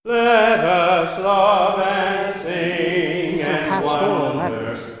pastoral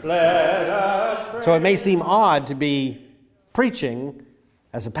letters. So it may seem odd to be preaching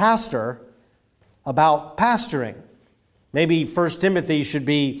as a pastor about pastoring. Maybe 1 Timothy should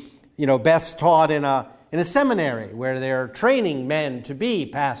be, best taught in a seminary where they're training men to be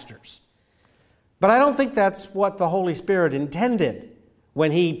pastors. But I don't think that's what the Holy Spirit intended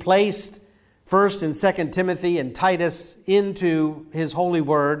when he placed 1 and 2 Timothy and Titus into his holy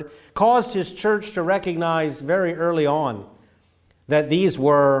word, caused his church to recognize very early on that these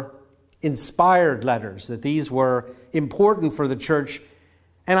were inspired letters, that these were important for the church.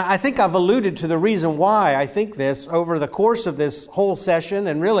 And I think I've alluded to the reason why I think this over the course of this whole session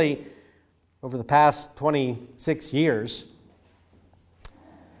and really over the past 26 years.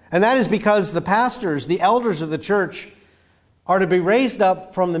 And that is because the pastors, the elders of the church, are to be raised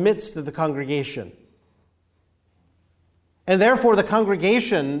up from the midst of the congregation. And therefore the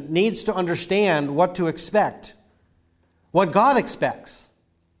congregation needs to understand what to expect, what God expects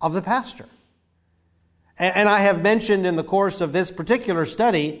of the pastor. And I have mentioned in the course of this particular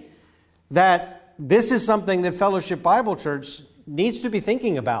study that this is something that Fellowship Bible Church needs to be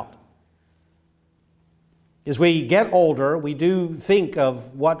thinking about. As we get older, we do think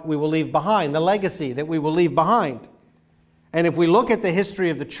of what we will leave behind, the legacy that we will leave behind. And if we look at the history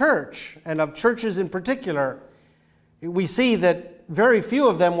of the church, and of churches in particular, we see that very few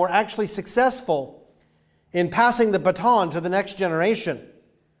of them were actually successful in passing the baton to the next generation.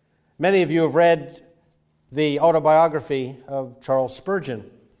 Many of you have read the autobiography of Charles Spurgeon.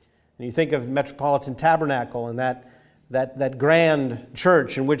 And you think of Metropolitan Tabernacle and that grand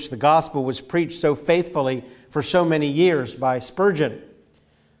church in which the gospel was preached so faithfully for so many years by Spurgeon.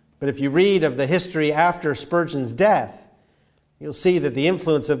 But if you read of the history after Spurgeon's death, you'll see that the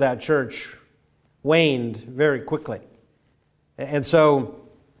influence of that church waned very quickly. And so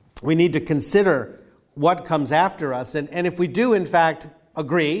we need to consider what comes after us. And if we do, in fact,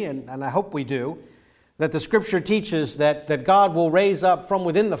 agree, and I hope we do, that the Scripture teaches that God will raise up from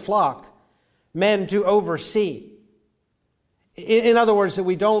within the flock men to oversee. In other words, that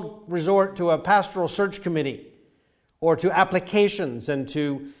we don't resort to a pastoral search committee or to applications and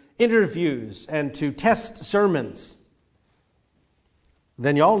to interviews and to test sermons,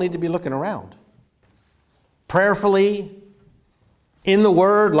 then you all need to be looking around. Prayerfully, in the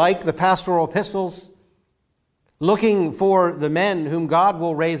Word, like the pastoral epistles, looking for the men whom God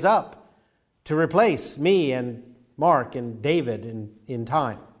will raise up to replace me and Mark and David in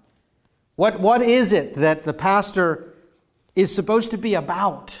time. What is it that the pastor is supposed to be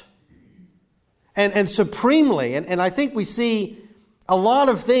about? And supremely, and I think we see a lot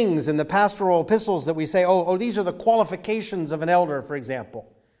of things in the pastoral epistles that we say, these are the qualifications of an elder, for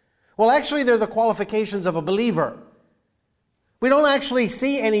example. Well, actually, they're the qualifications of a believer. We don't actually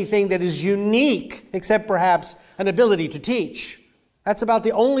see anything that is unique, except perhaps an ability to teach. That's about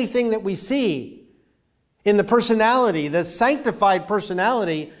the only thing that we see in the personality, the sanctified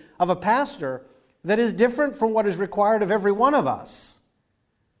personality of a pastor that is different from what is required of every one of us.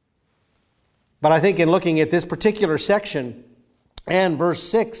 But I think in looking at this particular section, and verse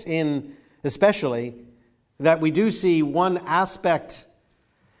 6 in especially, that we do see one aspect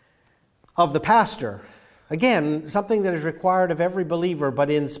of the pastor. Again, something that is required of every believer,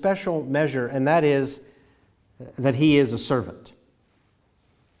 but in special measure, and that is that he is a servant.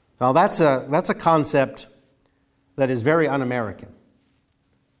 Now that's a concept that is very un-American.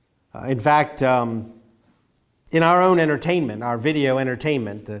 In fact, in our own entertainment, our video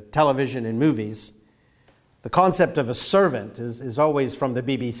entertainment, the television and movies, the concept of a servant is always from the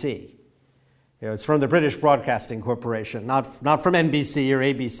BBC. It's from the British Broadcasting Corporation, not from NBC or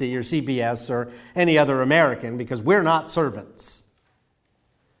ABC or CBS or any other American, because we're not servants.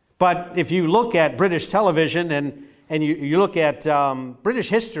 But if you look at British television and you look at British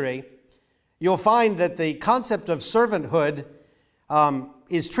history, you'll find that the concept of servanthood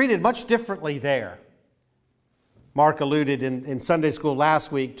is treated much differently there. Mark alluded in Sunday school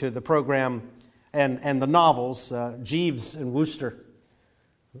last week to the program and the novels, Jeeves and Wooster.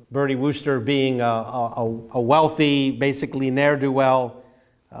 Bertie Wooster being a wealthy, basically ne'er-do-well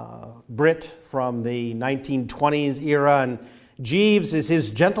Brit from the 1920s era, and Jeeves is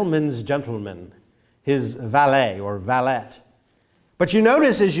his gentleman's gentleman, his valet or valet. But you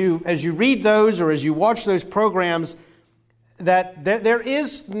notice as you read those or as you watch those programs that there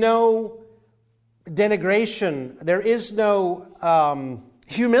is no denigration, there is no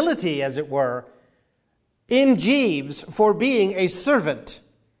humility, as it were, in Jeeves for being a servant.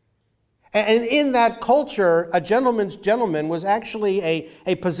 And in that culture, a gentleman's gentleman was actually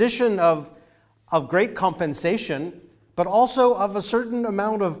a position of great compensation, but also of a certain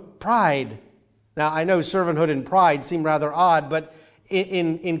amount of pride Now, I know servanthood and pride seem rather odd, but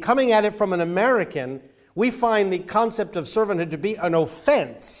in coming at it from an American, we find the concept of servanthood to be an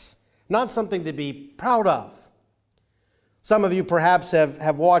offense, not something to be proud of. Some of you perhaps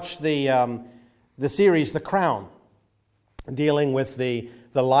have watched the series The Crown, dealing with the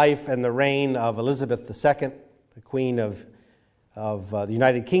life and the reign of Elizabeth II, the Queen of the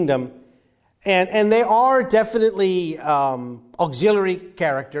United Kingdom. And they are definitely auxiliary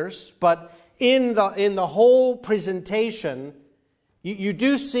characters, but in the whole presentation, you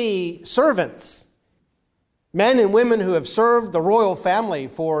do see servants, men and women who have served the royal family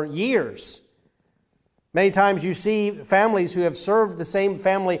for years. Many times you see families who have served the same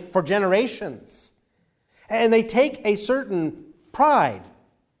family for generations. And they take a certain pride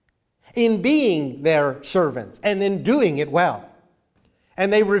in being their servants and in doing it well.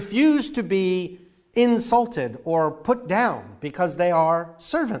 And they refuse to be insulted or put down because they are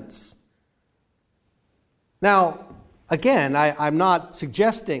servants. Now, again, I'm not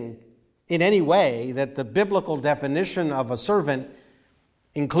suggesting in any way that the biblical definition of a servant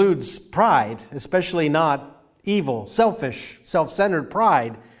includes pride, especially not evil, selfish, self-centered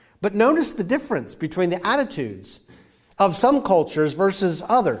pride. But notice the difference between the attitudes of some cultures versus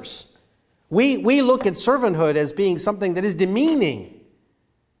others. We look at servanthood as being something that is demeaning.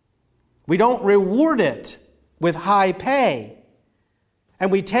 We don't reward it with high pay.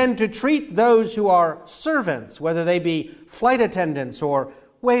 And we tend to treat those who are servants, whether they be flight attendants or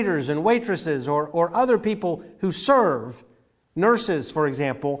waiters and waitresses or other people who serve, nurses, for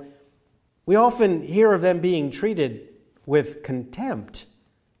example, we often hear of them being treated with contempt.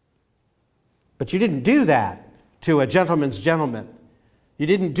 But you didn't do that to a gentleman's gentleman. You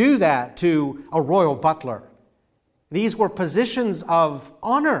didn't do that to a royal butler. These were positions of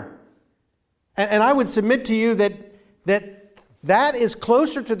honor. And I would submit to you that is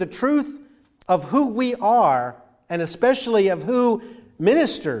closer to the truth of who we are, and especially of who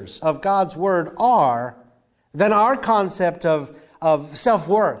ministers of God's Word are, than our concept of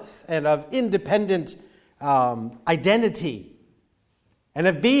self-worth and of independent identity and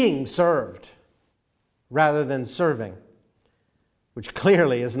of being served rather than serving, which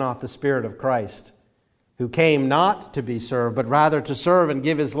clearly is not the Spirit of Christ, who came not to be served, but rather to serve and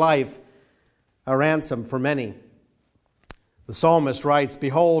give his life a ransom for many. The psalmist writes,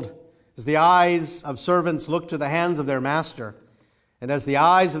 "Behold, as the eyes of servants look to the hands of their master, and as the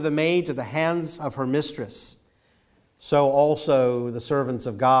eyes of the maid to the hands of her mistress, so also the servants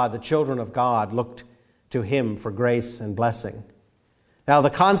of God, the children of God, looked to him for grace and blessing." Now, the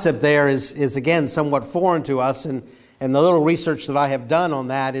concept there is again somewhat foreign to us, and the little research that I have done on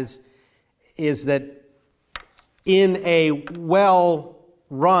that is that in a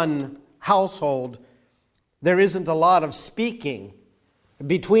well-run household, there isn't a lot of speaking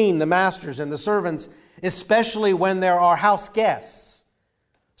between the masters and the servants, especially when there are house guests.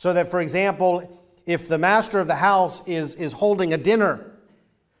 So that, for example, if the master of the house is holding a dinner,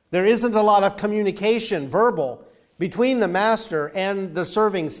 there isn't a lot of communication, verbal, between the master and the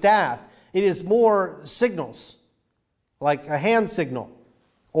serving staff. It is more signals, like a hand signal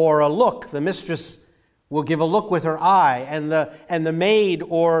or a look. The mistress will give a look with her eye, and the maid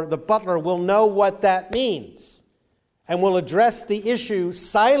or the butler will know what that means and will address the issue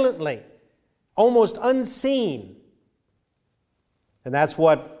silently, almost unseen. And that's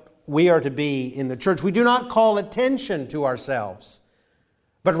what we are to be in the church. We do not call attention to ourselves,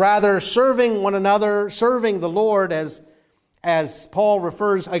 but rather serving one another, serving the Lord as Paul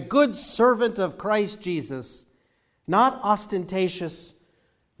refers, a good servant of Christ Jesus, not ostentatious,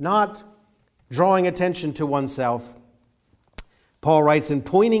 not drawing attention to oneself. Paul writes, "In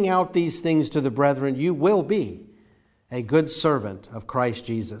pointing out these things to the brethren, you will be a good servant of Christ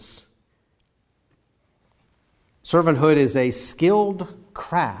Jesus." Servanthood is a skilled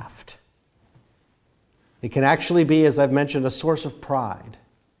craft. It can actually be, as I've mentioned, a source of pride.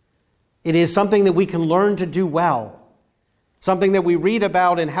 It is something that we can learn to do well, something that we read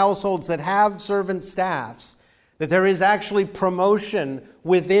about in households that have servant staffs, that there is actually promotion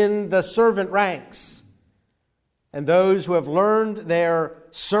within the servant ranks. And those who have learned their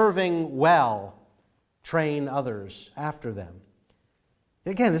serving well train others after them.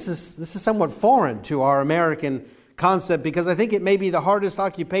 Again, this is somewhat foreign to our American concept, because I think it may be the hardest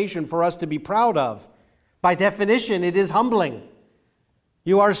occupation for us to be proud of. By definition, it is humbling.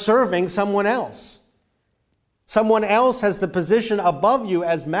 You are serving someone else. Someone else has the position above you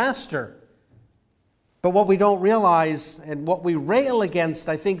as master. But what we don't realize, and what we rail against,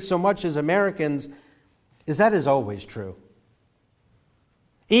 I think, so much as Americans, is that is always true.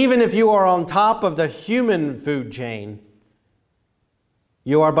 Even if you are on top of the human food chain,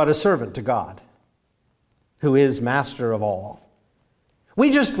 you are but a servant to God. who is master of all.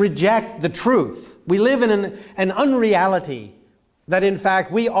 We just reject the truth. We live in an unreality that in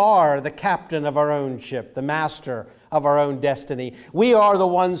fact we are the captain of our own ship, the master of our own destiny. We are the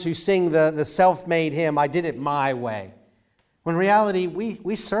ones who sing the self-made hymn, I did it my way. When in reality,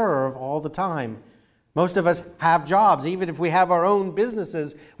 we serve all the time. Most of us have jobs. Even if we have our own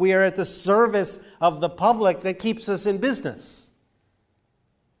businesses, we are at the service of the public that keeps us in business.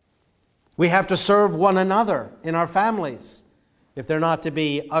 We have to serve one another in our families if they're not to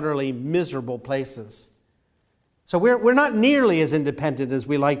be utterly miserable places. So we're not nearly as independent as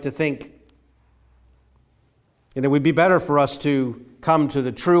we like to think. And it would be better for us to come to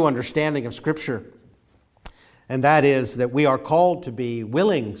the true understanding of Scripture. And that is that we are called to be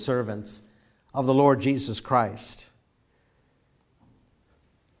willing servants of the Lord Jesus Christ.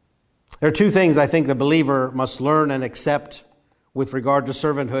 There are two things I think the believer must learn and accept with regard to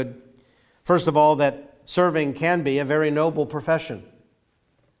servanthood. First of all, that serving can be a very noble profession.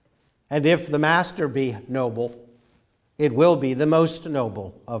 And if the master be noble, it will be the most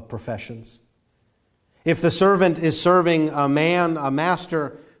noble of professions. If the servant is serving a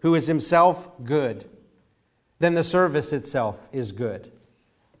master who is himself good, then the service itself is good.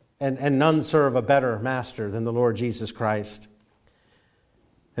 And none serve a better master than the Lord Jesus Christ.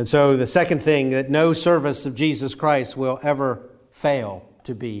 And so the second thing, that no service of Jesus Christ will ever fail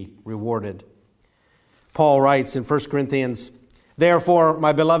to be rewarded. Paul writes in 1 Corinthians, therefore,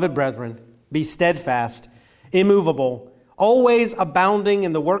 my beloved brethren, be steadfast, immovable, always abounding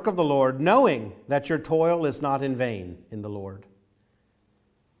in the work of the Lord, knowing that your toil is not in vain in the Lord.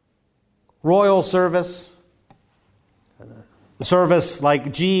 Royal service, service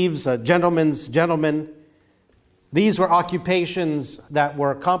like Jeeves, a gentleman's gentleman, these were occupations that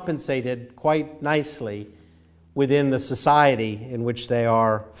were compensated quite nicely within the society in which they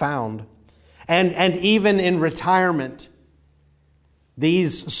are found. And even in retirement,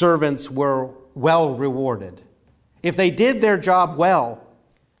 these servants were well rewarded. If they did their job well,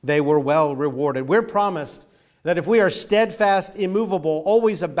 they were well rewarded. We're promised that if we are steadfast, immovable,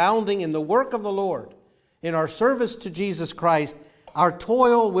 always abounding in the work of the Lord, in our service to Jesus Christ, our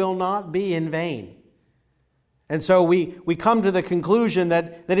toil will not be in vain. And so we come to the conclusion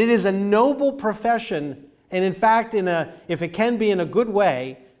that it is a noble profession, and in fact, if it can be in a good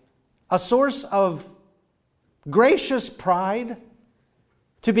way, a source of gracious pride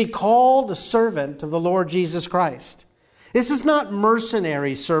to be called a servant of the Lord Jesus Christ. This is not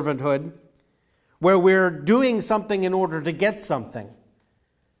mercenary servanthood, where we're doing something in order to get something.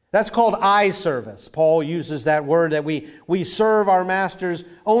 That's called eye service. Paul uses that word, that we serve our masters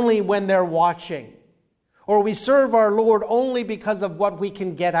only when they're watching. Or we serve our Lord only because of what we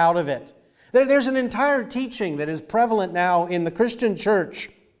can get out of it. There's an entire teaching that is prevalent now in the Christian church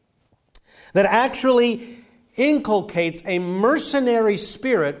that actually inculcates a mercenary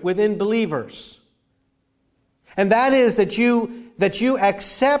spirit within believers. And that is that you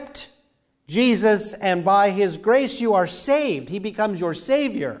accept Jesus, and by His grace you are saved. He becomes your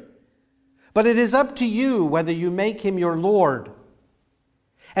Savior. But it is up to you whether you make Him your Lord.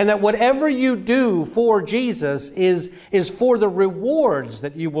 And that whatever you do for Jesus is for the rewards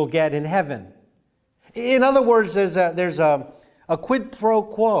that you will get in heaven. In other words, there's a quid pro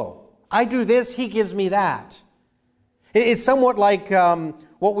quo. I do this, He gives me that. It's somewhat like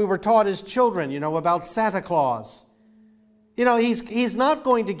what we were taught as children, about Santa Claus. He's not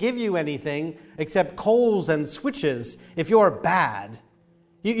going to give you anything except coals and switches if you're bad.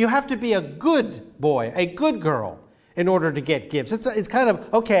 You have to be a good boy, a good girl, in order to get gifts. It's kind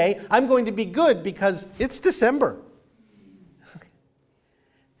of, okay, I'm going to be good because it's December.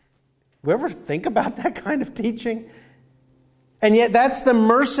 You ever think about that kind of teaching? And yet that's the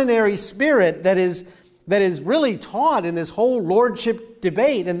mercenary spirit that is really taught in this whole lordship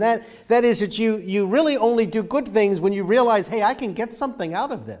debate. And that is that you really only do good things when you realize, hey, I can get something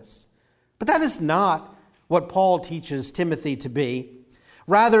out of this. But that is not what Paul teaches Timothy to be.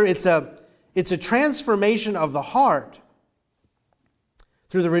 Rather, it's a transformation of the heart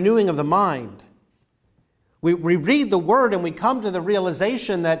through the renewing of the mind. We read the Word and we come to the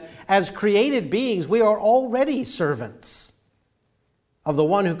realization that as created beings, we are already servants of the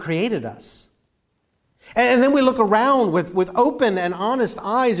one who created us. And then we look around with open and honest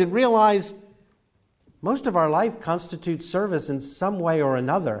eyes and realize most of our life constitutes service in some way or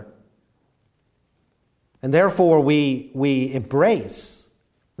another. And therefore we embrace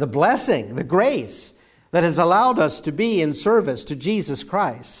the blessing, the grace that has allowed us to be in service to Jesus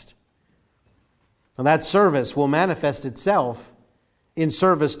Christ. And that service will manifest itself in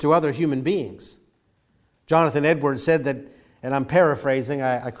service to other human beings. Jonathan Edwards said that, and I'm paraphrasing,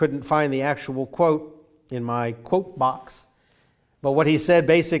 I couldn't find the actual quote, in my quote box. But what he said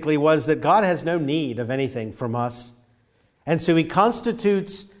basically was that God has no need of anything from us. And so he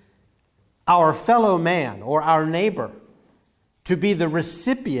constitutes our fellow man or our neighbor to be the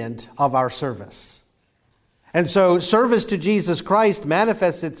recipient of our service. And so service to Jesus Christ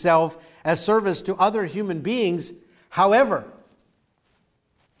manifests itself as service to other human beings. However,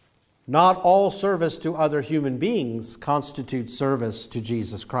 not all service to other human beings constitutes service to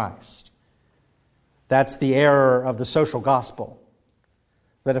Jesus Christ. That's the error of the social gospel.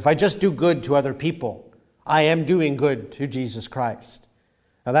 That if I just do good to other people, I am doing good to Jesus Christ.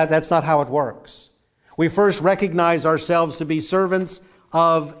 Now that's not how it works. We first recognize ourselves to be servants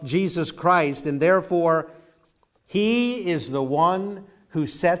of Jesus Christ, and therefore He is the one who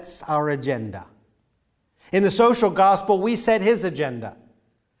sets our agenda. In the social gospel, we set His agenda.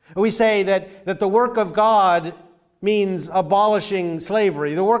 We say that the work of God means abolishing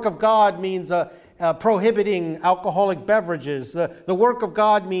slavery. The work of God means prohibiting alcoholic beverages. The work of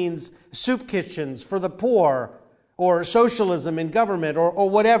God means soup kitchens for the poor, or socialism in government, or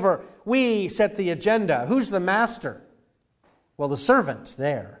whatever. We set the agenda. Who's the master? Well, the servant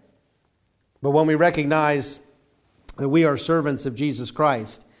there. But when we recognize that we are servants of Jesus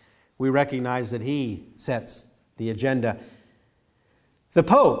Christ, we recognize that He sets the agenda. The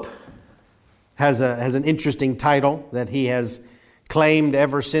Pope has an interesting title that he has claimed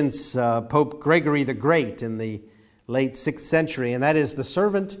ever since Pope Gregory the Great in the late 6th century, and that is the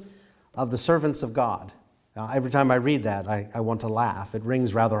servant of the servants of God. Every time I read that, I want to laugh. It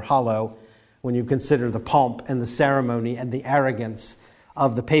rings rather hollow when you consider the pomp and the ceremony and the arrogance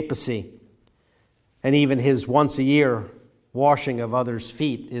of the papacy. And even his once-a-year washing of others'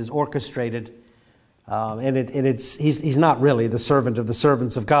 feet is orchestrated. He's not really the servant of the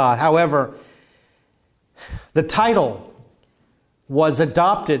servants of God. However, the title was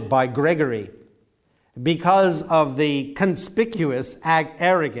adopted by Gregory because of the conspicuous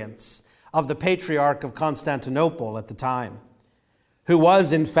arrogance of the Patriarch of Constantinople at the time, who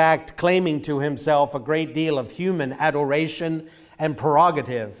was in fact claiming to himself a great deal of human adoration and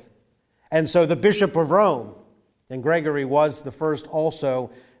prerogative. And so the Bishop of Rome, and Gregory was the first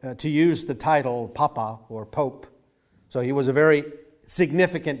also to use the title Papa or Pope. So he was a very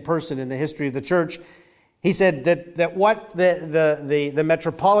significant person in the history of the church. He said that what the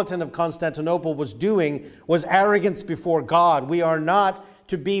Metropolitan of Constantinople was doing was arrogance before God. We are not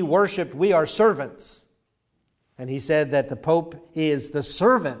to be worshipped, we are servants. And he said that the Pope is the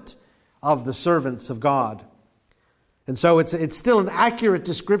servant of the servants of God. And so it's still an accurate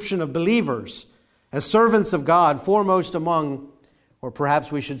description of believers as servants of God. Foremost among, or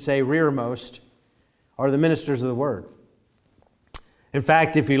perhaps we should say rearmost, are the ministers of the Word. In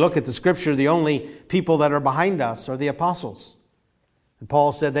fact, if you look at the Scripture, the only people that are behind us are the apostles. And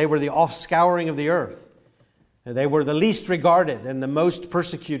Paul said they were the offscouring of the earth. And they were the least regarded and the most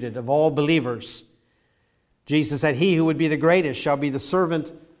persecuted of all believers. Jesus said, "He who would be the greatest shall be the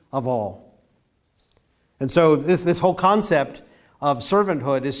servant of all." And so this whole concept of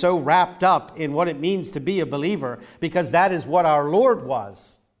servanthood is so wrapped up in what it means to be a believer, because that is what our Lord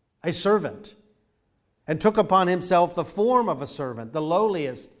was, a servant, and took upon himself the form of a servant, the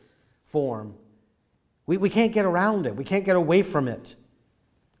lowliest form. We can't get around it. We can't get away from it.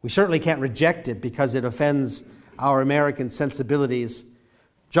 We certainly can't reject it because it offends our American sensibilities.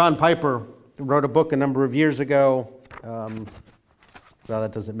 John Piper wrote a book a number of years ago. Well,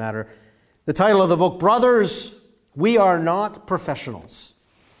 that doesn't matter. The title of the book, Brothers, We Are Not Professionals.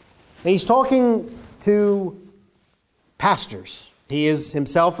 And he's talking to pastors. He is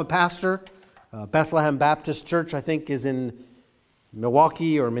himself a pastor. Bethlehem Baptist Church, I think, is in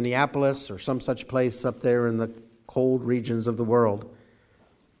Milwaukee or Minneapolis or some such place up there in the cold regions of the world.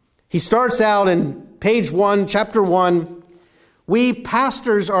 He starts out in page 1, chapter 1. We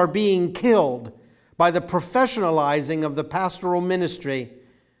pastors are being killed by the professionalizing of the pastoral ministry.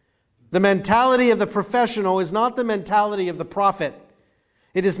 The mentality of the professional is not the mentality of the prophet.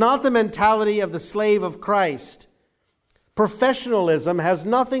 It is not the mentality of the slave of Christ. Professionalism has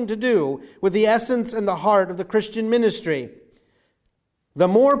nothing to do with the essence and the heart of the Christian ministry. The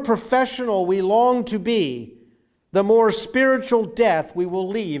more professional we long to be, the more spiritual death we will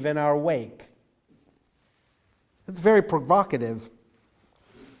leave in our wake. That's very provocative.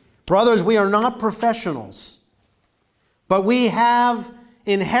 Brothers, we are not professionals, but we have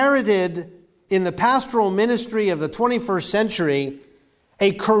inherited in the pastoral ministry of the 21st century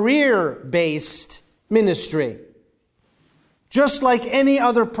a career-based ministry. Just like any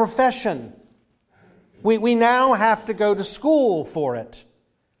other profession, we now have to go to school for it.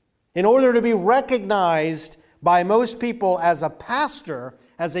 In order to be recognized by most people as a pastor,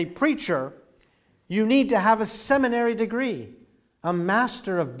 as a preacher, You need to have a seminary degree, a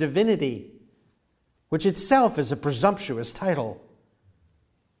Master of Divinity, which itself is a presumptuous title.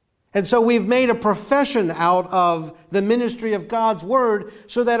 And so we've made a profession out of the ministry of God's Word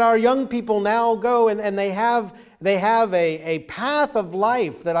so that our young people now go and they have a path of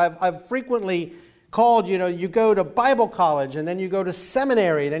life that I've frequently called, you go to Bible college and then you go to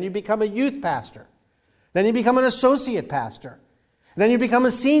seminary, then you become a youth pastor, then you become an associate pastor, then you become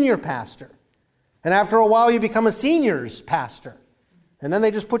a senior pastor. And after a while you become a seniors pastor. And then they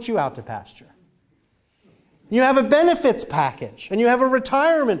just put you out to pasture. You have a benefits package and you have a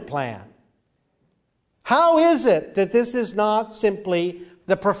retirement plan. How is it that this is not simply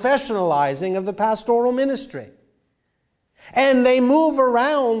the professionalizing of the pastoral ministry? And they move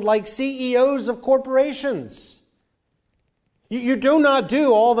around like CEOs of corporations. You do not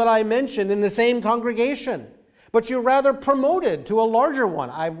do all that I mentioned in the same congregation, but you're rather promoted to a larger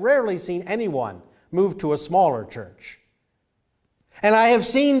one. I've rarely seen anyone move to a smaller church. And I have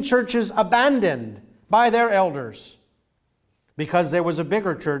seen churches abandoned by their elders because there was a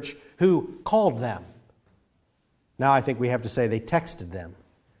bigger church who called them. Now I think we have to say they texted them.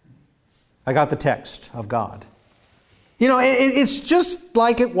 I got the text of God. It's just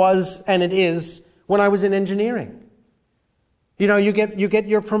like it was and it is when I was in engineering. You get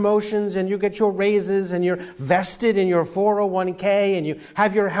your promotions and you get your raises and you're vested in your 401k and you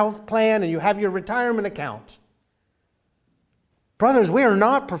have your health plan and you have your retirement account. Brothers, we are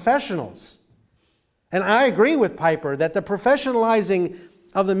not professionals. And I agree with Piper that the professionalizing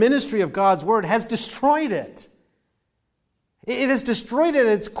of the ministry of God's Word has destroyed it. It has destroyed it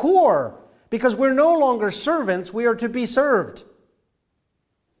at its core because we're no longer servants, we are to be served.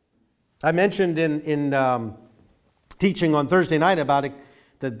 I mentioned in teaching on Thursday night about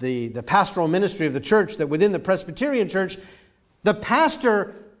the pastoral ministry of the church, that within the Presbyterian Church, the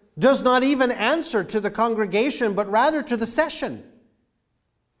pastor does not even answer to the congregation, but rather to the session.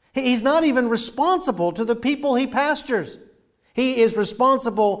 He's not even responsible to the people he pastors. He is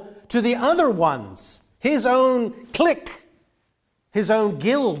responsible to the other ones, his own clique, his own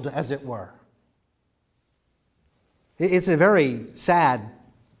guild, as it were. It's a very sad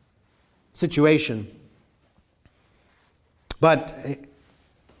situation. But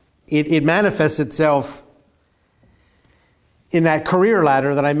it manifests itself in that career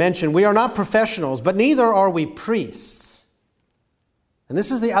ladder that I mentioned. We are not professionals, but neither are we priests. And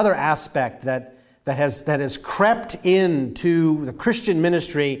this is the other aspect that has crept into the Christian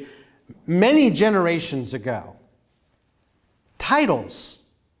ministry many generations ago. Titles.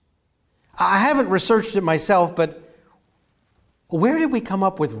 I haven't researched it myself, but where did we come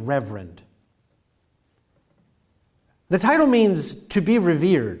up with reverend? The title means to be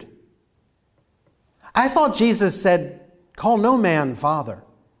revered. I thought Jesus said, call no man father.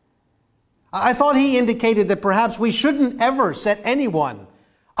 I thought he indicated that perhaps we shouldn't ever set anyone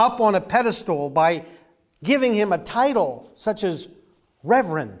up on a pedestal by giving him a title such as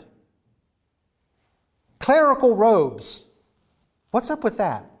reverend. Clerical robes. What's up with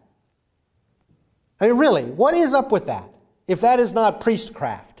that? I mean, really, what is up with that, if that is not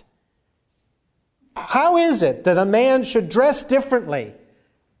priestcraft? How is it that a man should dress differently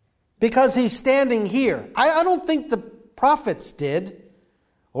because he's standing here? I don't think the prophets did.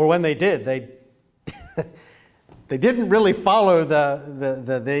 Or when they did, they didn't really follow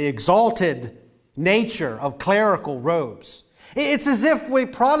the exalted nature of clerical robes. It's as if we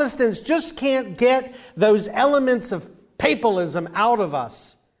Protestants just can't get those elements of papalism out of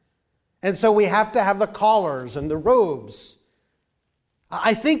us. And so we have to have the collars and the robes.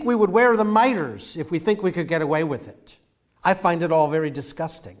 I think we would wear the mitres if we think we could get away with it. I find it all very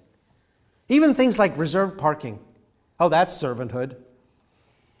disgusting. Even things like reserved parking. Oh, that's servanthood.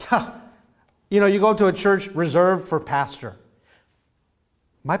 You go to a church reserved for pastor.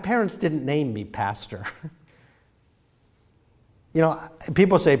 My parents didn't name me pastor.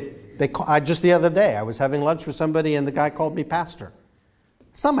 People say, just the other day, I was having lunch with somebody and the guy called me pastor.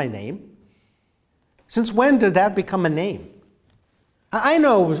 It's not my name. Since when did that become a name? I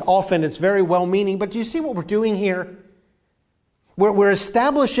know often it's very well-meaning, but do you see what we're doing here? We're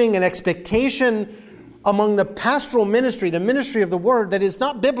establishing an expectation among the pastoral ministry, the ministry of the Word, that is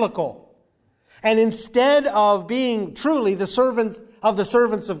not biblical. And instead of being truly the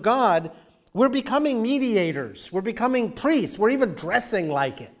servants of God, we're becoming mediators. We're becoming priests. We're even dressing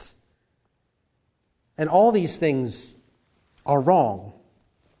like it. And all these things are wrong.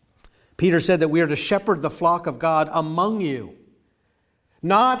 Peter said that we are to shepherd the flock of God among you,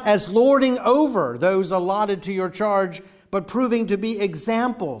 not as lording over those allotted to your charge, but proving to be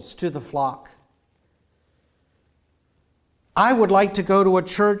examples to the flock. I would like to go to a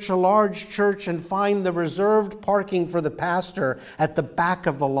church, a large church, and find the reserved parking for the pastor at the back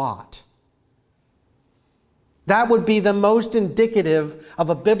of the lot. That would be the most indicative of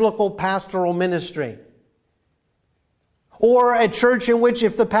a biblical pastoral ministry. Or a church in which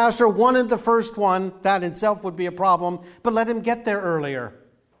if the pastor wanted the first one, that itself would be a problem, but let him get there earlier,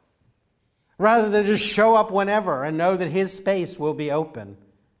 rather than just show up whenever and know that his space will be open.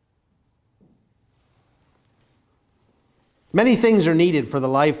 Many things are needed for the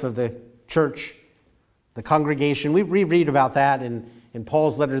life of the church, the congregation. We read about that in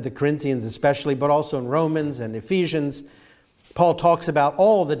Paul's letter to the Corinthians especially, but also in Romans and Ephesians. Paul talks about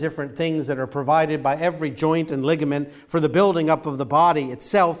all the different things that are provided by every joint and ligament for the building up of the body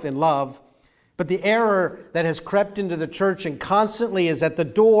itself in love. But the error that has crept into the church and constantly is at the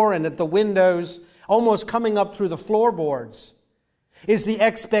door and at the windows, almost coming up through the floorboards, is the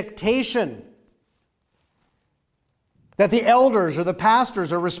expectation that the elders or the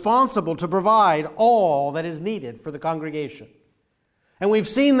pastors are responsible to provide all that is needed for the congregation. And we've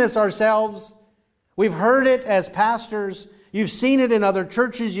seen this ourselves. We've heard it as pastors. You've seen it in other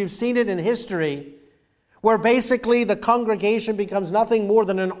churches. You've seen it in history, where basically the congregation becomes nothing more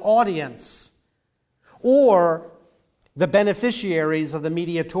than an audience or the beneficiaries of the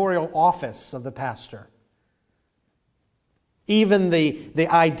mediatorial office of the pastor. Even the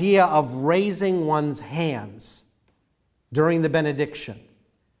idea of raising one's hands during the benediction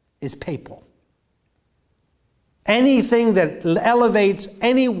is papal. Anything that elevates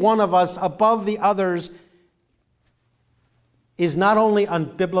any one of us above the others is not only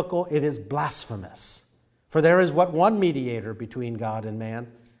unbiblical, it is blasphemous. For there is but one mediator between God and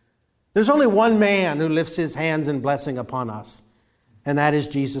man. There's only one man who lifts his hands in blessing upon us, and that is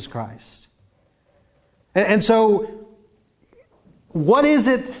Jesus Christ. And so, what is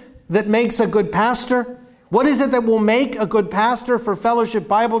it that makes a good pastor? What is it that will make a good pastor for Fellowship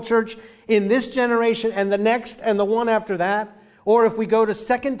Bible Church in this generation and the next and the one after that? Or if we go to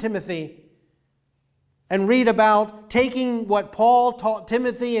 2 Timothy and read about taking what Paul taught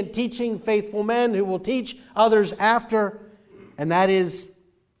Timothy and teaching faithful men who will teach others after, and that is,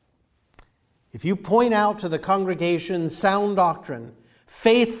 if you point out to the congregation sound doctrine,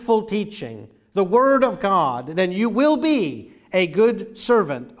 faithful teaching, the Word of God, then you will be a good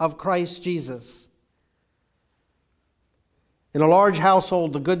servant of Christ Jesus. In a large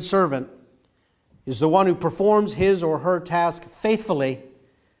household, the good servant is the one who performs his or her task faithfully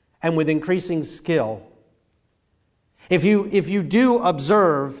and with increasing skill. If you do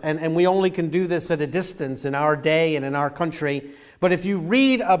observe, and we only can do this at a distance in our day and in our country, but if you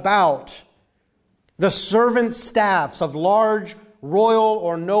read about the servant staffs of large royal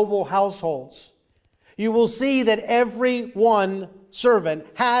or noble households, you will see that every one servant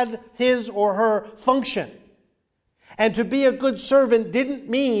had his or her function. And to be a good servant didn't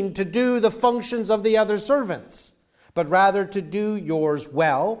mean to do the functions of the other servants, but rather to do yours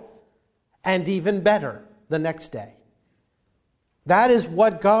well and even better the next day. That is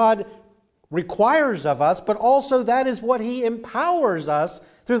what God requires of us, but also that is what He empowers us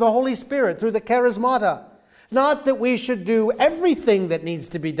through the Holy Spirit, through the charismata. Not that we should do everything that needs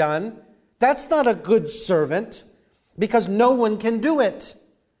to be done. That's not a good servant, because no one can do it.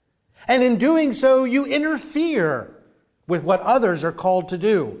 And in doing so, you interfere with what others are called to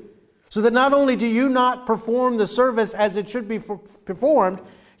do. So that not only do you not perform the service as it should be performed,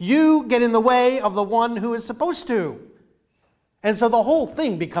 you get in the way of the one who is supposed to. And so the whole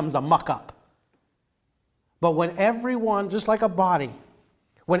thing becomes a muck-up. But when everyone, just like a body,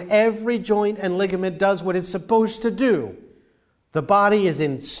 when every joint and ligament does what it's supposed to do, the body is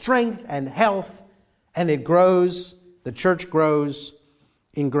in strength and health, and it grows, the church grows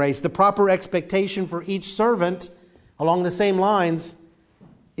in grace. The proper expectation for each servant along the same lines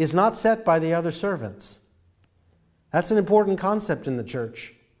is not set by the other servants. That's an important concept in the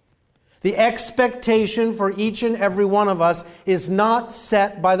church. The expectation for each and every one of us is not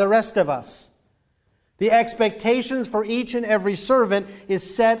set by the rest of us. The expectations for each and every servant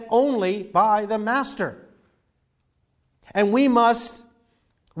is set only by the master. And we must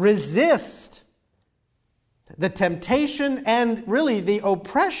resist the temptation and really the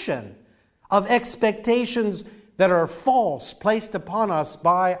oppression of expectations that are false, placed upon us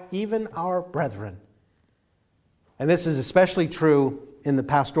by even our brethren. And this is especially true in the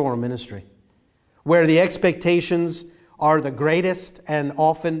pastoral ministry, where the expectations are the greatest and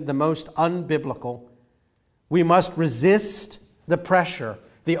often the most unbiblical. We must resist the pressure,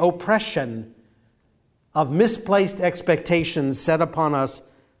 the oppression of misplaced expectations set upon us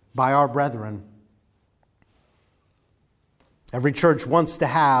by our brethren. Every church wants to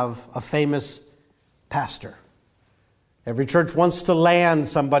have a famous pastor. Every church wants to land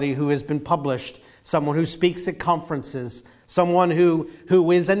somebody who has been published, someone who speaks at conferences, someone who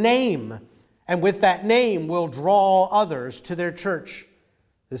is a name, and with that name will draw others to their church.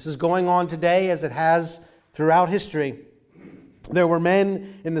 This is going on today as it has throughout history. There were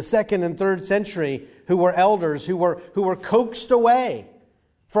men in the 2nd and 3rd century who were elders, who were coaxed away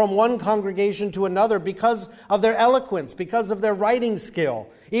from one congregation to another because of their eloquence, because of their writing skill,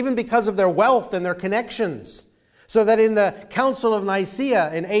 even because of their wealth and their connections. So that in the Council of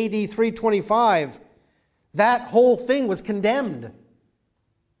Nicaea in AD 325, that whole thing was condemned.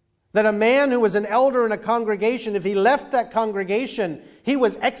 That a man who was an elder in a congregation, if he left that congregation, he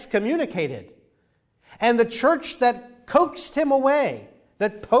was excommunicated. And the church that coaxed him away,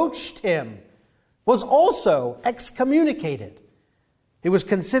 that poached him, was also excommunicated. It was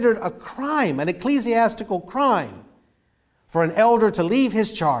considered a crime, an ecclesiastical crime, for an elder to leave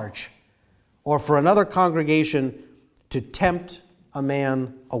his charge or for another congregation to tempt a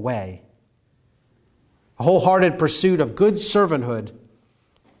man away. A wholehearted pursuit of good servanthood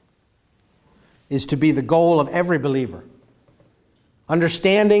is to be the goal of every believer.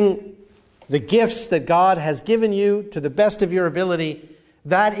 Understanding the gifts that God has given you to the best of your ability,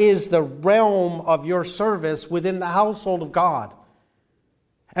 that is the realm of your service within the household of God.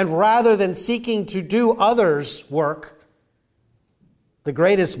 And rather than seeking to do others' work, the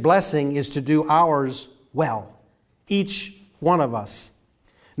greatest blessing is to do ours well, each one of us.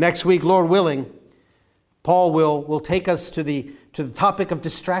 Next week, Lord willing, Paul will take us to the topic of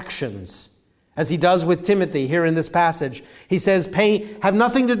distractions, as he does with Timothy here in this passage. He says, have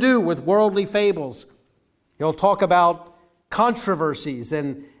nothing to do with worldly fables. He'll talk about controversies,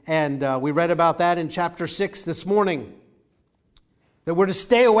 and we read about that in chapter 6 this morning, that we're to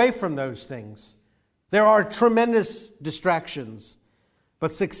stay away from those things. There are tremendous distractions,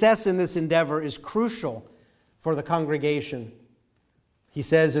 but success in this endeavor is crucial for the congregation. He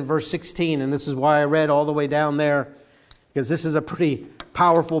says in verse 16, and this is why I read all the way down there, because this is a pretty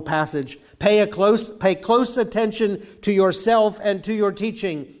powerful passage. Pay close attention to yourself and to your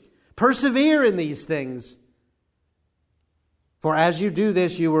teaching. Persevere in these things. For as you do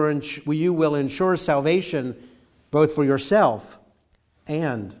this, you will ensure salvation both for yourself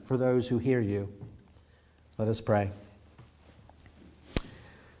and for those who hear you. Let us pray.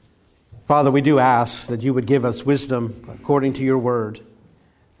 Father, we do ask that you would give us wisdom according to your word,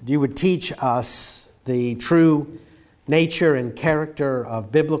 that you would teach us the true nature and character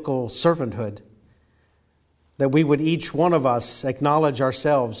of biblical servanthood, that we would each one of us acknowledge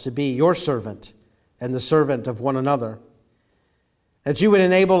ourselves to be your servant and the servant of one another, that you would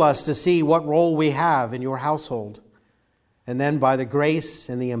enable us to see what role we have in your household, and then by the grace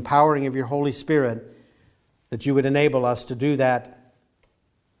and the empowering of your Holy Spirit, that you would enable us to do that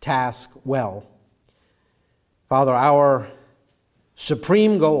task well. Father, our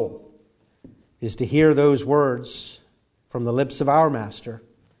supreme goal is to hear those words from the lips of our Master.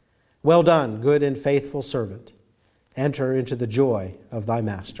 Well done, good and faithful servant. Enter into the joy of thy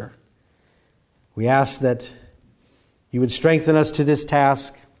Master. We ask that you would strengthen us to this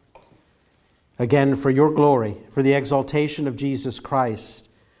task, again, for your glory, for the exaltation of Jesus Christ,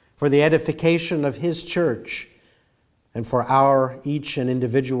 for the edification of his church, and for our each and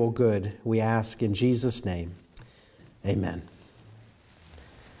individual good, we ask in Jesus' name. Amen.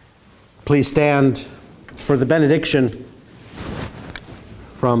 Please stand for the benediction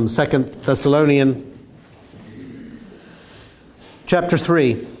from 2 Thessalonians chapter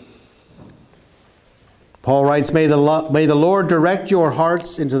 3. Paul writes, May the Lord direct your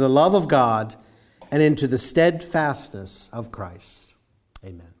hearts into the love of God and into the steadfastness of Christ.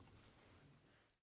 Amen.